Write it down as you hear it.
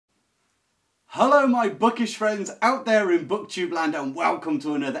Hello my bookish friends out there in booktube land, and welcome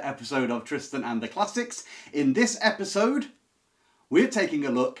to another episode of Tristan and the Classics. In this episode we're taking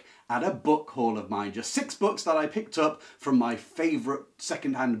a look at a book haul of mine, just 6 books that I picked up from my favourite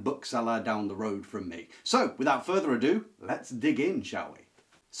second-hand bookseller down the road from me. So without further ado, let's dig in, shall we?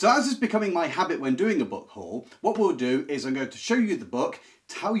 So as is becoming my habit when doing a book haul, what we'll do is I'm going to show you the book,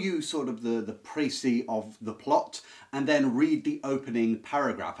 tell you sort of the précis of the plot, and then read the opening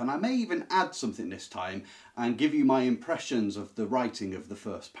paragraph. And I may even add something this time and give you my impressions of the writing of the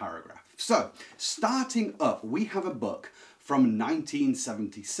first paragraph. So, starting up, we have a book from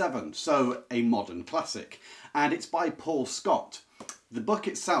 1977, so a modern classic, and it's by Paul Scott. The book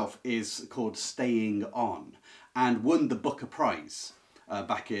itself is called Staying On and won the Booker Prize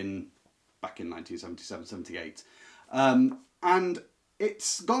back in 1977-78. And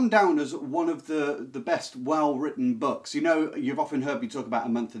it's gone down as one of the best well-written books. You know, you've often heard me talk about A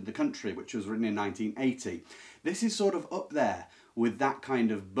Month in the Country, which was written in 1980. This is sort of up there with that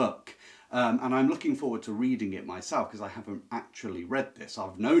kind of book. And I'm looking forward to reading it myself because I haven't actually read this.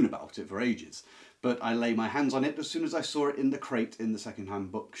 I've known about it for ages, but I lay my hands on it as soon as I saw it in the crate in the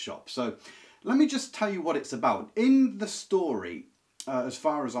second-hand bookshop. So let me just tell you what it's about. In the story, as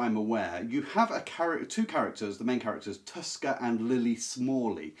far as I'm aware, you have two characters, the main characters, Tusker and Lily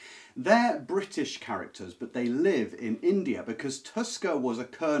Smalley. They're British characters, but they live in India because Tusker was a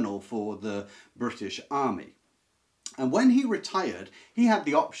colonel for the British Army. And when he retired, he had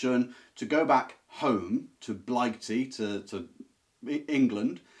the option to go back home to Blighty, to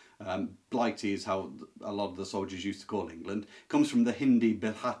England. Blighty is how a lot of the soldiers used to call England. It comes from the Hindi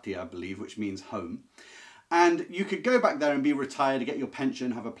Bilhati, I believe, which means home. And you could go back there and be retired, get your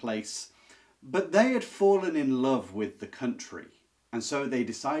pension, have a place. But they had fallen in love with the country. And so they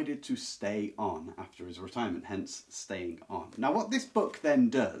decided to stay on after his retirement, hence Staying On. Now what this book then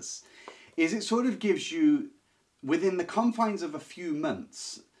does is it sort of gives you, within the confines of a few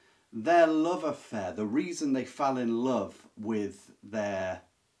months, their love affair, the reason they fell in love with their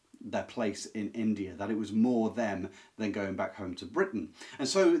place in India, that it was more them than going back home to Britain. And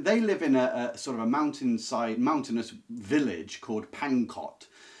so they live in a sort of a mountainous village called Pankot.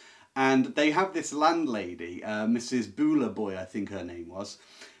 And they have this landlady, Mrs. Boulaboy, I think her name was,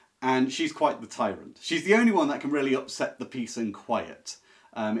 and she's quite the tyrant. She's the only one that can really upset the peace and quiet.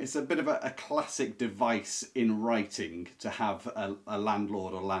 It's a bit of a classic device in writing to have a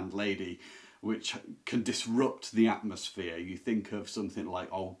landlord or landlady which can disrupt the atmosphere. You think of something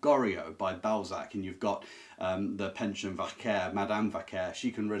like Old Goriot by Balzac, and you've got the pension vaquer, Madame Vaquer.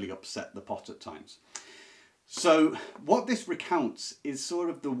 She can really upset the pot at times. So what this recounts is sort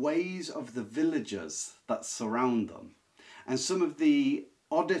of the ways of the villagers that surround them, and some of the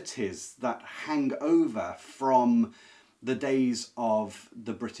oddities that hang over from the days of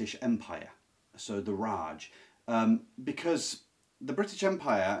the British Empire, so the Raj, because the British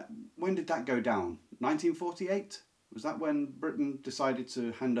Empire, when did that go down? 1948? Was that when Britain decided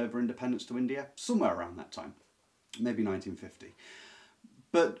to hand over independence to India? Somewhere around that time, maybe 1950.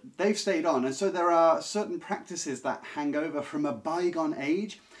 But they've stayed on, and so there are certain practices that hang over from a bygone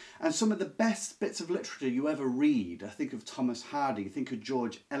age, and some of the best bits of literature you ever read, I think of Thomas Hardy, I think of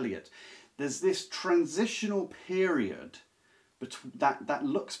George Eliot, there's this transitional period that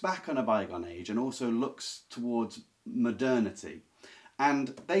looks back on a bygone age and also looks towards modernity. And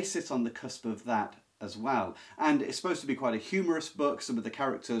they sit on the cusp of that as well. And it's supposed to be quite a humorous book. Some of the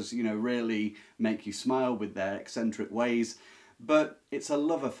characters, you know, really make you smile with their eccentric ways. But it's a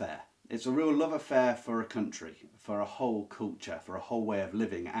love affair. It's a real love affair for a country, for a whole culture, for a whole way of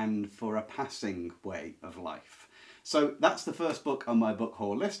living, and for a passing way of life. So that's the first book on my book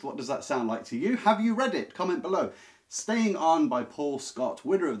haul list. What does that sound like to you? Have you read it? Comment below. Staying On by Paul Scott,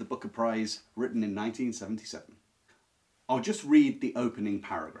 winner of the Booker Prize, written in 1977. I'll just read the opening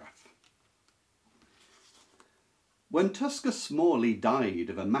paragraph. When Tusker Smalley died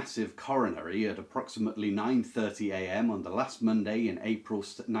of a massive coronary at approximately 9:30 AM on the last Monday in April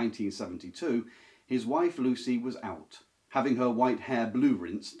 1972, his wife Lucy was out, having her white hair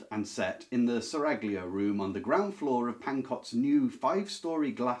blue-rinsed and set in the Seraglio room on the ground floor of Pankot's new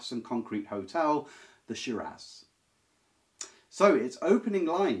 5-storey glass and concrete hotel, the Shiraz. So its opening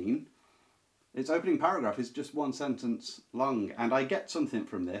paragraph is just one sentence long, and I get something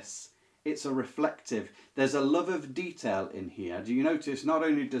from this. It's a reflective, there's a love of detail in here. Do you notice not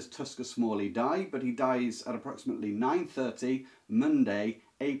only does Tusker Smalley die, but he dies at approximately 9:30, Monday,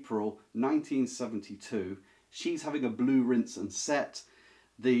 April 1972. She's having a blue rinse and set.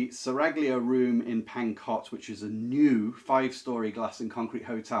 the Seraglio room in Pankot, which is a new 5-storey glass and concrete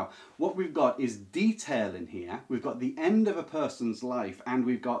hotel. What we've got is detail in here. We've got the end of a person's life, and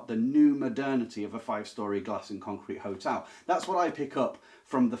we've got the new modernity of a 5-storey glass and concrete hotel. That's what I pick up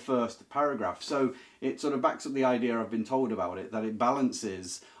from the first paragraph. So it sort of backs up the idea I've been told about it, that it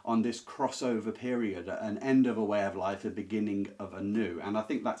balances on this crossover period, an end of a way of life, a beginning of a new. And I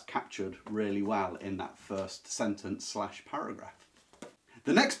think that's captured really well in that first sentence / paragraph.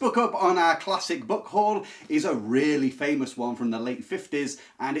 The next book up on our classic book haul is a really famous one from the late 50s,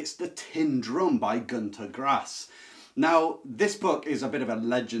 and it's The Tin Drum by Gunter Grass. Now, this book is a bit of a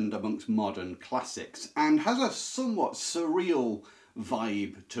legend amongst modern classics and has a somewhat surreal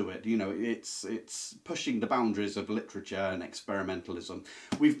vibe to it. You know, it's pushing the boundaries of literature and experimentalism.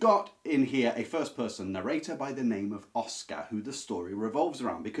 We've got in here a first-person narrator by the name of Oscar, who the story revolves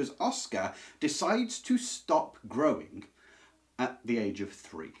around, because Oscar decides to stop growing at the age of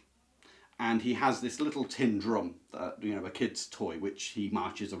 3. And he has this little tin drum, you know, a kid's toy, which he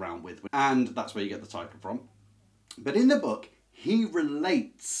marches around with. And that's where you get the title from. But in the book, he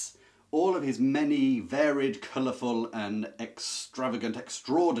relates all of his many varied, colourful and extravagant,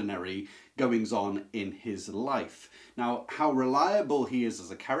 extraordinary goings-on in his life. Now, how reliable he is as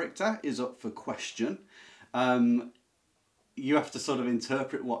a character is up for question. You have to sort of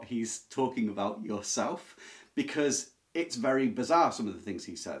interpret what he's talking about yourself, because it's very bizarre, some of the things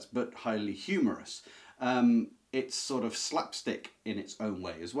he says, but highly humorous. It's sort of slapstick in its own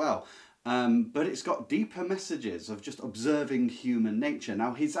way as well. But it's got deeper messages of just observing human nature.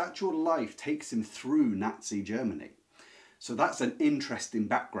 Now, his actual life takes him through Nazi Germany. So that's an interesting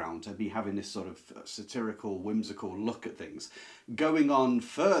background to be having this sort of satirical, whimsical look at things. Going on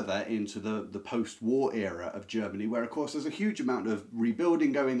further into the post-war era of Germany, where, of course, there's a huge amount of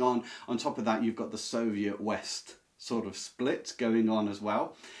rebuilding going on. On top of that, you've got the Soviet West sort of split going on as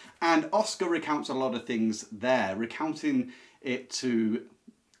well. And Oscar recounts a lot of things there, recounting it to,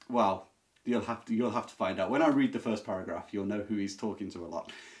 well, you'll have to find out. When I read the first paragraph, you'll know who he's talking to a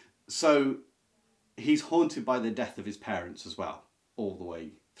lot. So he's haunted by the death of his parents as well, all the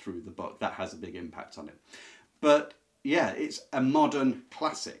way through the book. That has a big impact on him. But yeah, it's a modern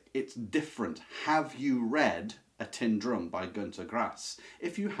classic. It's different. Have you read A Tin Drum by Gunter Grass?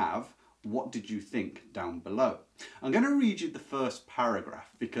 If you have, what did you think down below? I'm going to read you the first paragraph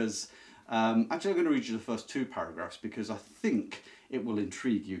because, actually I'm going to read you the first 2 paragraphs because I think it will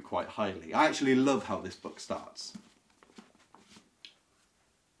intrigue you quite highly. I actually love how this book starts.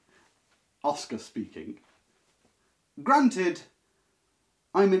 Oscar speaking. Granted,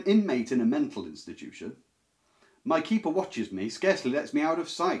 I'm an inmate in a mental institution. My keeper watches me, scarcely lets me out of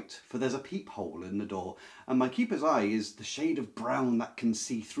sight, for there's a peephole in the door, and my keeper's eye is the shade of brown that can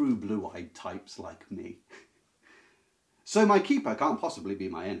see through blue-eyed types like me. So my keeper can't possibly be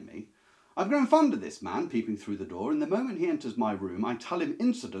my enemy. I've grown fond of this man peeping through the door, and the moment he enters my room, I tell him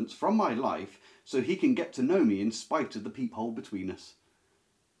incidents from my life so he can get to know me in spite of the peephole between us.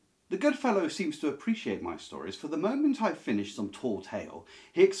 The good fellow seems to appreciate my stories, for the moment I've finished some tall tale,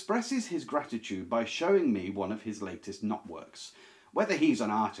 he expresses his gratitude by showing me one of his latest knotworks. Whether he's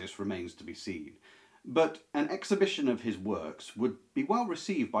an artist remains to be seen, but an exhibition of his works would be well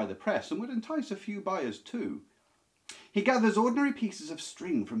received by the press and would entice a few buyers too. He gathers ordinary pieces of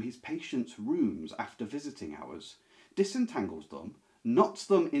string from his patients' rooms after visiting hours, disentangles them, knots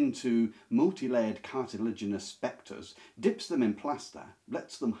them into multi-layered cartilaginous spectres, dips them in plaster,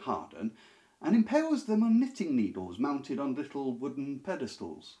 lets them harden, and impales them on knitting needles mounted on little wooden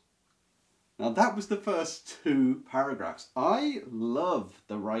pedestals. Now that was the first 2 paragraphs. I love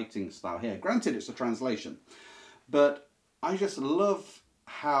the writing style here. Granted, it's a translation, but I just love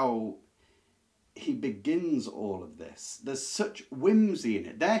how he begins all of this. There's such whimsy in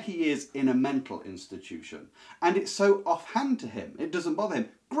it. There he is in a mental institution, and it's so offhand to him. It doesn't bother him.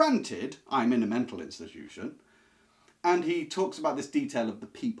 Granted, I'm in a mental institution, and he talks about this detail of the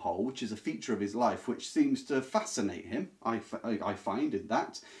peephole, which is a feature of his life, which seems to fascinate him, I find in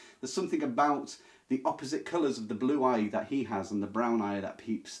that. There's something about the opposite colours of the blue eye that he has and the brown eye that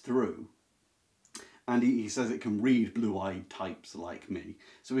peeps through. And he says it can read blue-eyed types like me.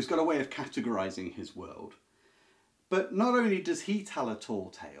 So he's got a way of categorising his world. But not only does he tell a tall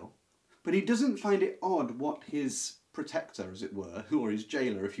tale, but he doesn't find it odd what his protector, as it were, or his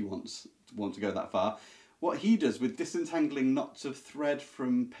jailer if you want to go that far, what he does with disentangling knots of thread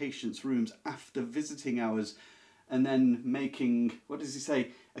from patients' rooms after visiting hours and then making, what does he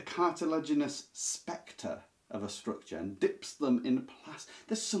say, a cartilaginous spectre of a structure and dips them in plaster.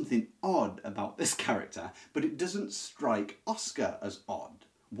 There's something odd about this character, but it doesn't strike Oscar as odd.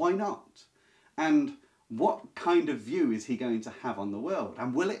 Why not? And what kind of view is he going to have on the world?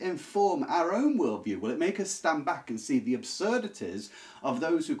 And will it inform our own worldview? Will it make us stand back and see the absurdities of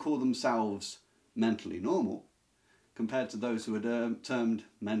those who call themselves mentally normal compared to those who are termed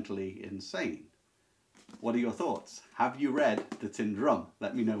mentally insane? What are your thoughts? Have you read The Tin Drum?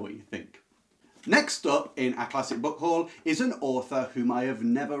 Let me know what you think. Next up in our classic book haul is an author whom I have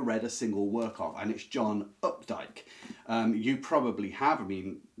never read a single work of, and it's John Updike. You probably have, I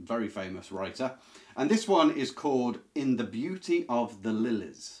mean, very famous writer. And this one is called In the Beauty of the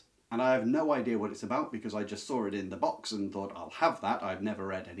Lilies. And I have no idea what it's about because I just saw it in the box and thought I'll have that. I've never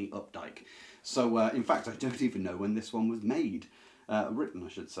read any Updike. So in fact, I don't even know when this one was made, written I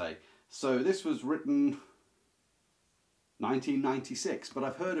should say. So this was written 1996, but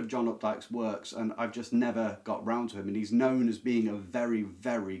I've heard of John Updike's works and I've just never got round to him, and he's known as being a very,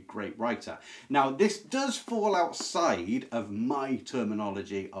 very great writer. Now, this does fall outside of my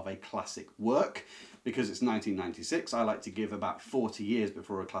terminology of a classic work because it's 1996. I like to give about 40 years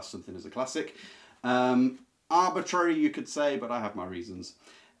before I class something as a classic. Arbitrary, you could say, but I have my reasons.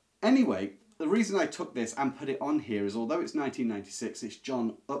 Anyway, the reason I took this and put it on here is although it's 1996, it's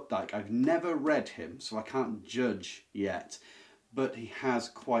John Updike. I've never read him, so I can't judge yet, but he has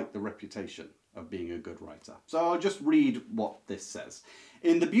quite the reputation of being a good writer. So I'll just read what this says.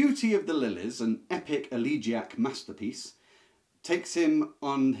 In The Beauty of the Lilies, an epic elegiac masterpiece, takes him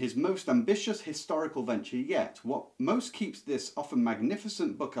on his most ambitious historical venture yet. What most keeps this often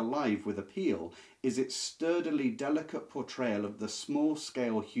magnificent book alive with appeal is its sturdily delicate portrayal of the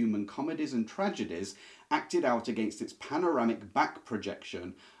small-scale human comedies and tragedies acted out against its panoramic back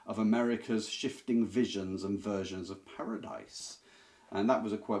projection of America's shifting visions and versions of paradise. And that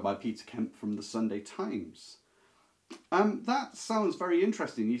was a quote by Peter Kemp from the Sunday Times. That sounds very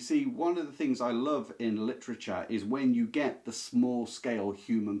interesting. You see, one of the things I love in literature is when you get the small-scale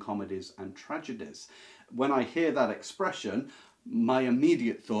human comedies and tragedies. When I hear that expression, my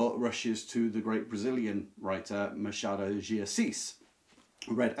immediate thought rushes to the great Brazilian writer Machado de Assis.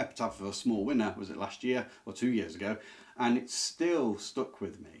 I read Epitaph of a Small Winner, was it last year or 2 years ago, and it's still stuck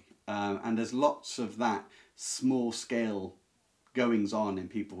with me. And there's lots of that small-scale goings-on in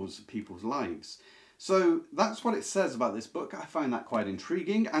people's lives. So that's what it says about this book. I find that quite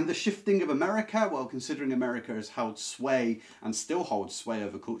intriguing. And the shifting of America, well, considering America has held sway and still holds sway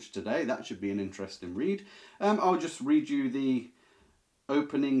over culture today, that should be an interesting read. I'll just read you the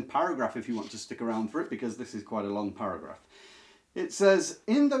opening paragraph if you want to stick around for it, because this is quite a long paragraph. It says,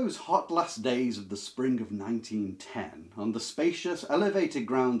 in those hot last days of the spring of 1910, on the spacious, elevated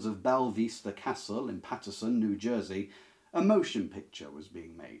grounds of Belle Vista Castle in Paterson, New Jersey, a motion picture was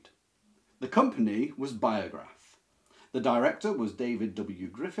being made. The company was Biograph. The director was David W.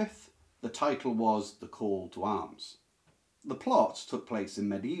 Griffith. The title was The Call to Arms. The plot took place in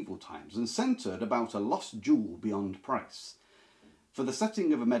medieval times and centred about a lost jewel beyond price. For the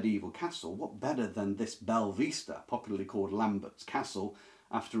setting of a medieval castle, what better than this Belle Vista, popularly called Lambert's Castle,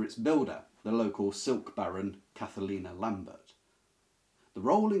 after its builder, the local silk baron Katharina Lambert. The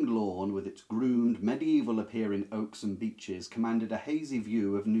rolling lawn with its groomed, medieval-appearing oaks and beeches commanded a hazy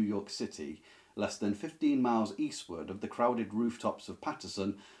view of New York City, less than 15 miles eastward of the crowded rooftops of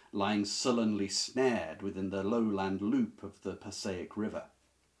Paterson, lying sullenly snared within the lowland loop of the Passaic River.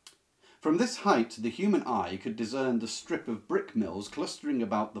 From this height, the human eye could discern the strip of brick mills clustering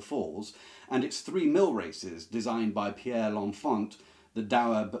about the falls, and its 3 mill races, designed by Pierre L'Enfant, the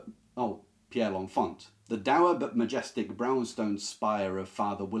dour but majestic brownstone spire of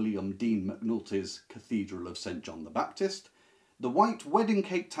Father William Dean McNulty's Cathedral of St. John the Baptist, the white wedding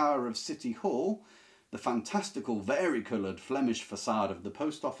cake tower of City Hall, the fantastical vari-coloured Flemish facade of the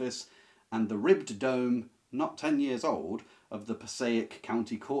post office, and the ribbed dome, not 10 years old, of the Passaic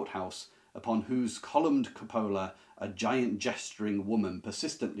County Courthouse, upon whose columned cupola a giant gesturing woman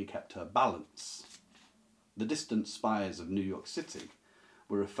persistently kept her balance. The distant spires of New York City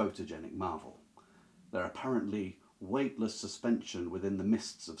were a photogenic marvel. Their apparently weightless suspension within the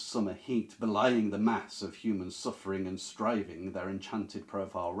mists of summer heat belying the mass of human suffering and striving their enchanted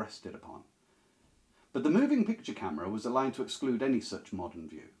profile rested upon. But the moving picture camera was aligned to exclude any such modern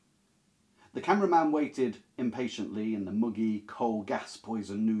view. The cameraman waited impatiently in the muggy, coal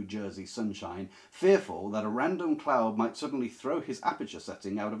gas-poisoned New Jersey sunshine, fearful that a random cloud might suddenly throw his aperture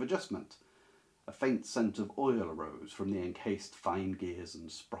setting out of adjustment. A faint scent of oil arose from the encased fine gears and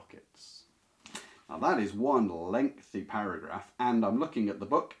sprockets. Now that is one lengthy paragraph, and I'm looking at the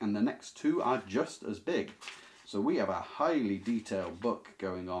book, and the next 2 are just as big. So we have a highly detailed book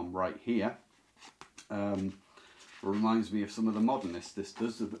going on right here. Reminds me of some of the modernists this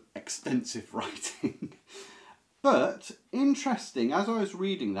does, of extensive writing. But interesting, as I was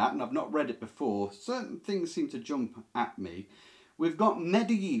reading that, and I've not read it before, certain things seem to jump at me. We've got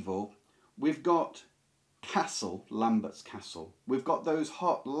medieval, we've got castle, Lambert's Castle, we've got those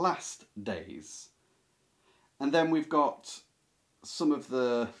hot last days, and then we've got some of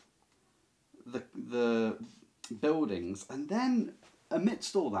the buildings, and then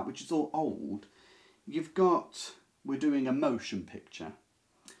amidst all that, which is all old, we're doing a motion picture.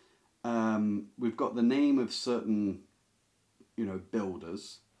 We've got the name of certain,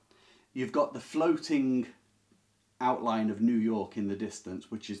 builders. You've got the floating outline of New York in the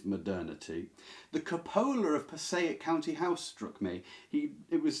distance, which is modernity. The cupola of Passaic County House struck me.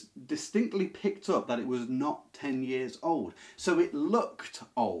 It was distinctly picked up that it was not 10 years old. So it looked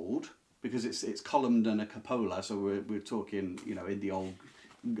old because it's columned and a cupola. So we're talking, in the old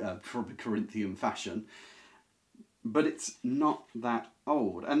Corinthian fashion. But it's not that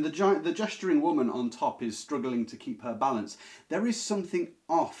old. And the gesturing woman on top is struggling to keep her balance. There is something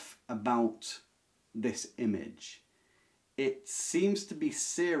off about this image. It seems to be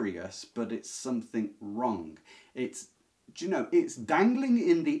serious, but it's something wrong. It's dangling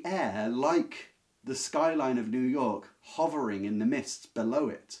in the air like the skyline of New York, hovering in the mists below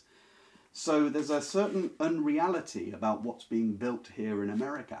it. So there's a certain unreality about what's being built here in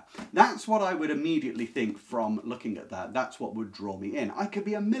America. That's what I would immediately think from looking at that. That's what would draw me in. I could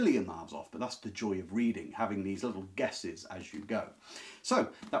be a million miles off, but that's the joy of reading, having these little guesses as you go. So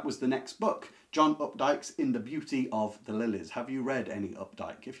that was the next book, John Updike's In the Beauty of the Lilies. Have you read any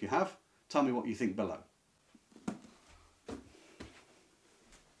Updike? If you have, tell me what you think below.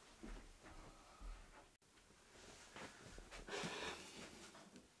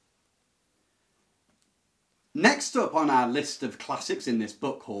 Next up on our list of classics in this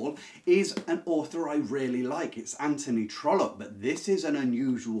book haul is an author I really like. It's Anthony Trollope, but this is an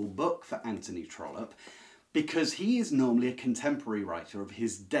unusual book for Anthony Trollope because he is normally a contemporary writer of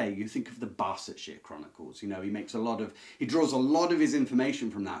his day. You think of the Barsetshire Chronicles, he draws a lot of his information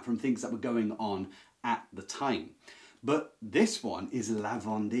from things that were going on at the time. But this one is La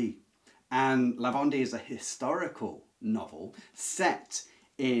Vendée, and La Vendée is a historical novel set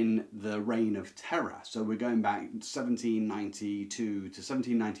in the Reign of Terror. So we're going back 1792 to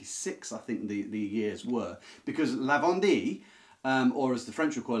 1796, I think the years were, because La Vendée, or as the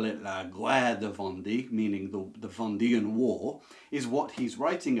French would call it, La Guerre de Vendée, meaning the Vendéan War, is what he's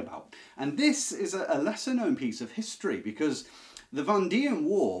writing about. And this is a lesser known piece of history because the Vendéan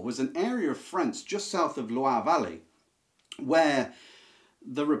War was an area of France just south of Loire Valley where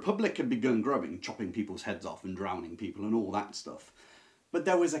the Republic had begun growing, chopping people's heads off and drowning people and all that stuff. But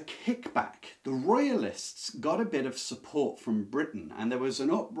there was a kickback. The Royalists got a bit of support from Britain, and there was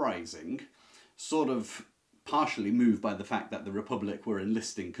an uprising, sort of partially moved by the fact that the Republic were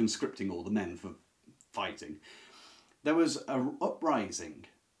conscripting all the men for fighting. There was an uprising,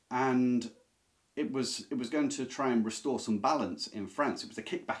 and it was going to try and restore some balance in France. It was a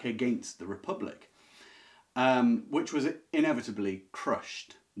kickback against the Republic, which was inevitably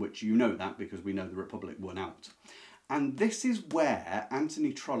crushed, which you know that because we know the Republic won out. And this is where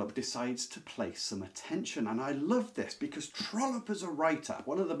Anthony Trollope decides to place some attention. And I love this because Trollope as a writer,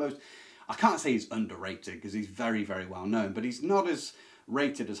 one of the most, I can't say he's underrated because he's very, very well known, but he's not as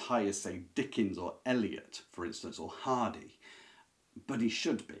rated as high as, say, Dickens or Eliot, for instance, or Hardy. But he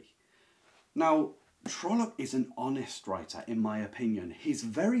should be. Now, Trollope is an honest writer, in my opinion. He's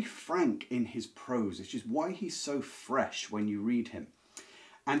very frank in his prose, which is why he's so fresh when you read him.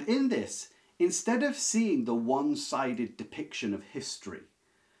 And in this, instead of seeing the one-sided depiction of history,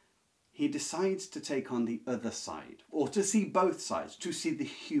 he decides to take on the other side, or to see both sides, to see the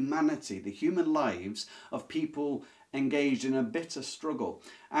humanity, the human lives of people engaged in a bitter struggle.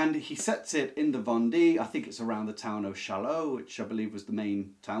 And he sets it in the Vendée. I think it's around the town of Châlons, which I believe was the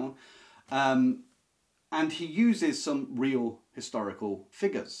main town. And he uses some real historical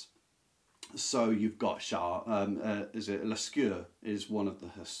figures. So you've got Lescure is one of the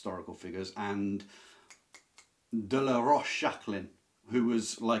historical figures, and de la Roche-Jacqueline, who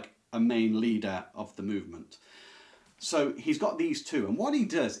was like a main leader of the movement. So he's got these two, and what he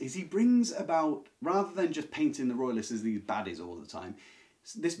does is he brings about, rather than just painting the Royalists as these baddies all the time,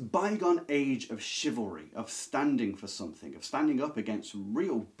 this bygone age of chivalry, of standing for something, of standing up against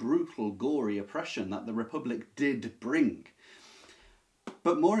real brutal, gory oppression that the Republic did bring.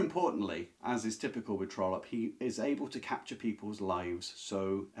 But more importantly, as is typical with Trollope, he is able to capture people's lives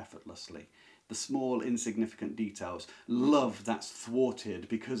so effortlessly. The small, insignificant details. Love that's thwarted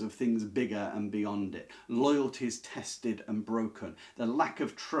because of things bigger and beyond it. Loyalties tested and broken. The lack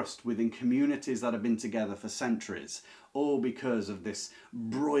of trust within communities that have been together for centuries. All because of this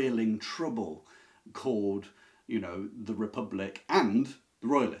broiling trouble called, you know, the Republic and the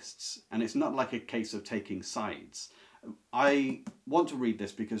Royalists. And it's not like a case of taking sides. I want to read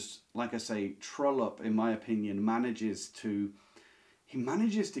this because, like I say, Trollope, in my opinion, manages to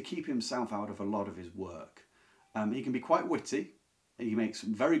keep himself out of a lot of his work. He can be quite witty. He makes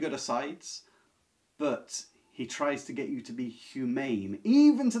very good asides, but he tries to get you to be humane,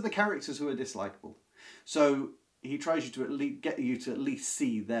 even to the characters who are dislikable. So he tries to get you to at least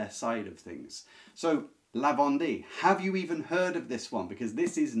see their side of things. So, La Vendée, have you even heard of this one? Because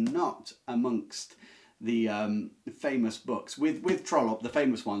this is not amongst the famous books. With Trollope, the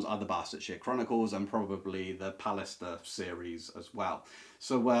famous ones are the Barsetshire Chronicles and probably the Pallister series as well.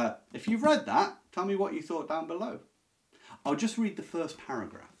 So if you've read that, tell me what you thought down below. I'll just read the first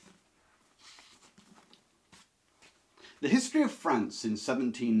paragraph. The history of France in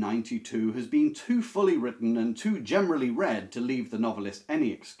 1792 has been too fully written and too generally read to leave the novelist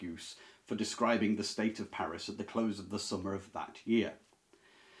any excuse for describing the state of Paris at the close of the summer of that year.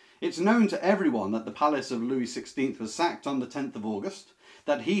 It's known to everyone that the palace of Louis XVI was sacked on the 10th of August,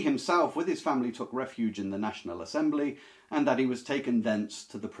 that he himself with his family took refuge in the National Assembly, and that he was taken thence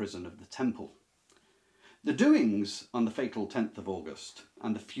to the prison of the Temple. The doings on the fatal 10th of August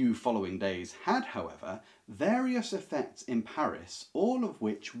and the few following days had, however, various effects in Paris, all of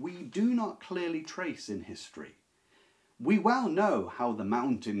which we do not clearly trace in history. We well know how the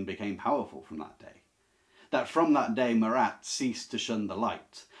Mountain became powerful from that day, that from that day Marat ceased to shun the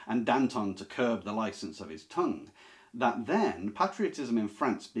light, and Danton to curb the licence of his tongue, that then patriotism in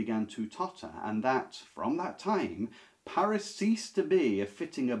France began to totter, and that, from that time, Paris ceased to be a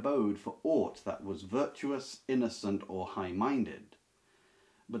fitting abode for aught that was virtuous, innocent, or high-minded.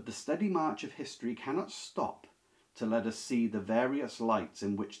 But the steady march of history cannot stop to let us see the various lights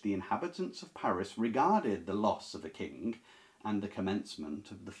in which the inhabitants of Paris regarded the loss of a king and the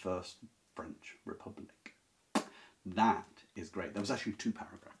commencement of the First French Republic. That is great. There was actually 2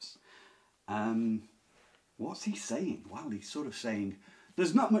 paragraphs. What's he saying? Well, he's sort of saying,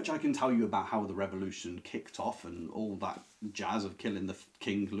 there's not much I can tell you about how the revolution kicked off and all that jazz of killing the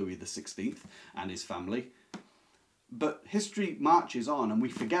King Louis XVI and his family. But history marches on and we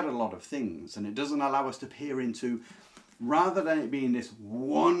forget a lot of things, and it doesn't allow us to peer into, rather than it being this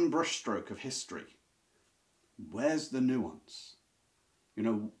one brushstroke of history, where's the nuance? You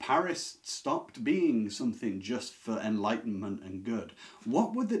know, Paris stopped being something just for enlightenment and good.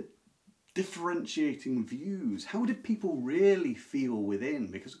 What were the differentiating views? How did people really feel within?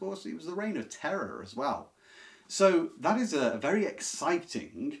 Because, of course, it was the reign of terror as well. So that is a very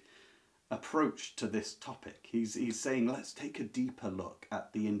exciting approach to this topic. He's saying, let's take a deeper look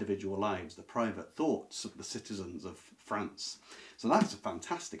at the individual lives, the private thoughts of the citizens of France. So that's a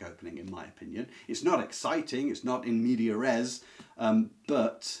fantastic opening, in my opinion. It's not exciting, it's not in media res,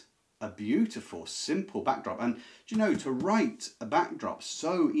 but a beautiful, simple backdrop. And, do you know, to write a backdrop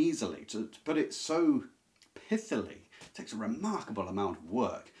so easily, to put it so pithily, takes a remarkable amount of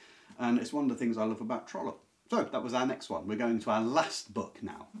work. And it's one of the things I love about Trollope. So that was our next one. We're going to our last book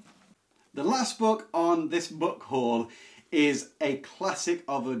now. The last book on this book haul is a classic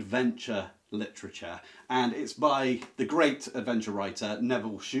of adventure literature, and it's by the great adventure writer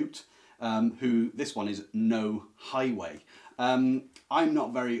Neville Shute, who this one is No Highway. I'm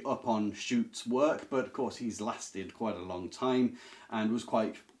not very up on Shute's work, but of course he's lasted quite a long time and was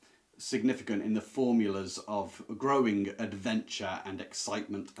quite significant in the formulas of growing adventure and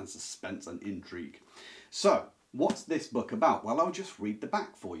excitement and suspense and intrigue. So, what's this book about? Well, I'll just read the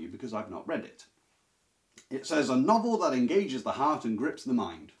back for you because I've not read it. It says, a novel that engages the heart and grips the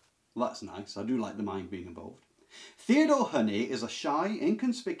mind. Well, that's nice. I do like the mind being involved. Theodore Honey is a shy,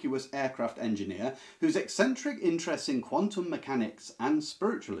 inconspicuous aircraft engineer whose eccentric interests in quantum mechanics and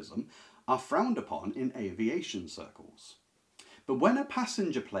spiritualism are frowned upon in aviation circles. But when a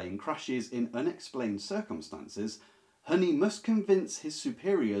passenger plane crashes in unexplained circumstances, Honey must convince his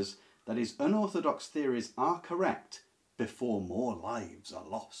superiors that his unorthodox theories are correct before more lives are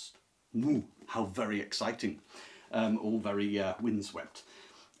lost. Ooh, how very exciting. All very windswept.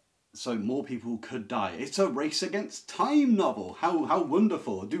 So more people could die. It's a race against time novel. How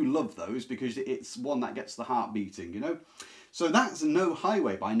wonderful. I do love those because it's one that gets the heart beating, you know. So that's No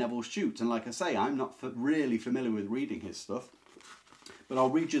Highway by Neville Shute. And like I say, I'm not really familiar with reading his stuff. But I'll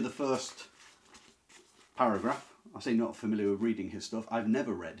read you the first paragraph. I say not familiar with reading his stuff. I've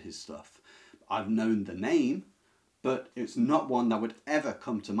never read his stuff. I've known the name, but it's not one that would ever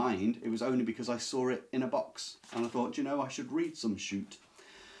come to mind. It was only because I saw it in a box. And I thought, you know, I should read some Shute.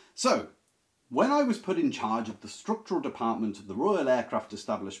 So, when I was put in charge of the structural department of the Royal Aircraft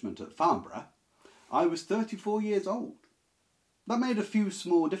Establishment at Farnborough, I was 34 years old. That made a few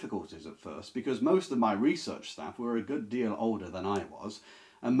small difficulties at first, because most of my research staff were a good deal older than I was,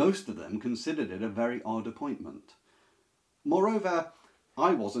 and most of them considered it a very odd appointment. Moreover,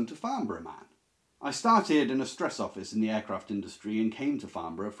 I wasn't a Farnborough man. I started in a stress office in the aircraft industry and came to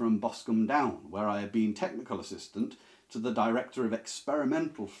Farnborough from Boscombe Down, where I had been technical assistant to the director of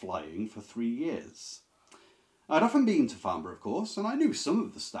experimental flying for 3 years. I'd often been to Farnborough, of course, and I knew some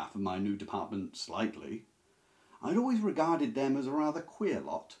of the staff of my new department slightly. I'd always regarded them as a rather queer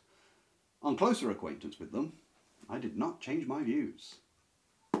lot. On closer acquaintance with them, I did not change my views.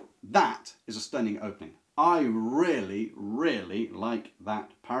 That is a stunning opening. I really, really like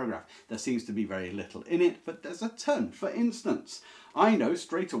that paragraph. There seems to be very little in it, but there's a ton. For instance, I know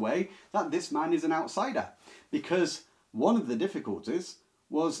straight away that this man is an outsider, because one of the difficulties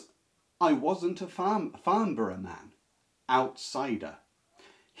was I wasn't a Farnborough man. Outsider.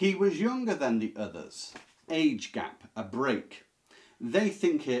 He was younger than the others. Age gap, a break. They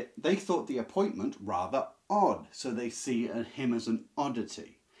thought the appointment rather odd, so they see him as an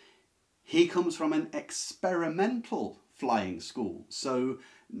oddity. He comes from an experimental flying school, so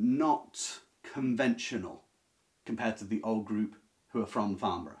not conventional compared to the old group who are from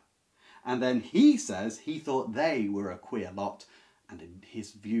Farnborough. And then he says he thought they were a queer lot, and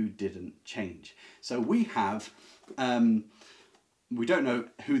his view didn't change. So we have, we don't know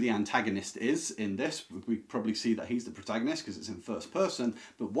who the antagonist is in this. We probably see that he's the protagonist because it's in first person,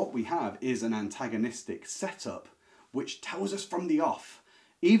 but what we have is an antagonistic setup which tells us from the off,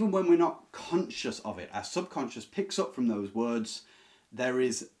 even when we're not conscious of it, our subconscious picks up from those words, there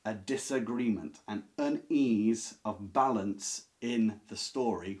is a disagreement, an unease of balance in the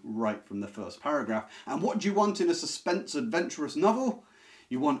story right from the first paragraph. And what do you want in a suspense adventurous novel?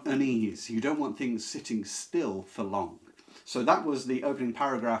 You want unease. You don't want things sitting still for long. So that was the opening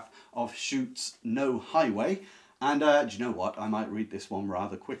paragraph of Schute's No Highway. And do you know what? I might read this one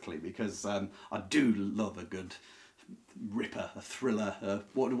rather quickly, because I do love a good ripper, a thriller.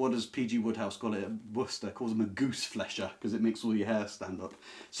 What does P.G. Wodehouse call it? Worcester calls them a goose flesher, because it makes all your hair stand up.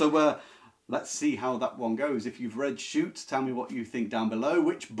 So let's see how that one goes. If you've read Chute, tell me what you think down below.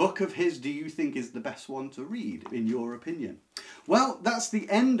 Which book of his do you think is the best one to read, in your opinion? Well, that's the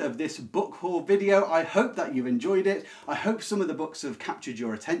end of this book haul video. I hope that you've enjoyed it. I hope some of the books have captured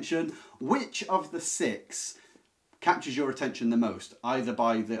your attention. Which of the 6 captures your attention the most, either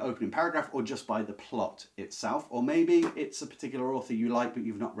by the opening paragraph or just by the plot itself? Or maybe it's a particular author you like but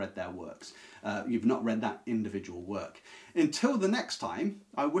you've not read their works. You've not read that individual work. Until the next time,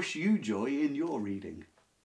 I wish you joy in your reading.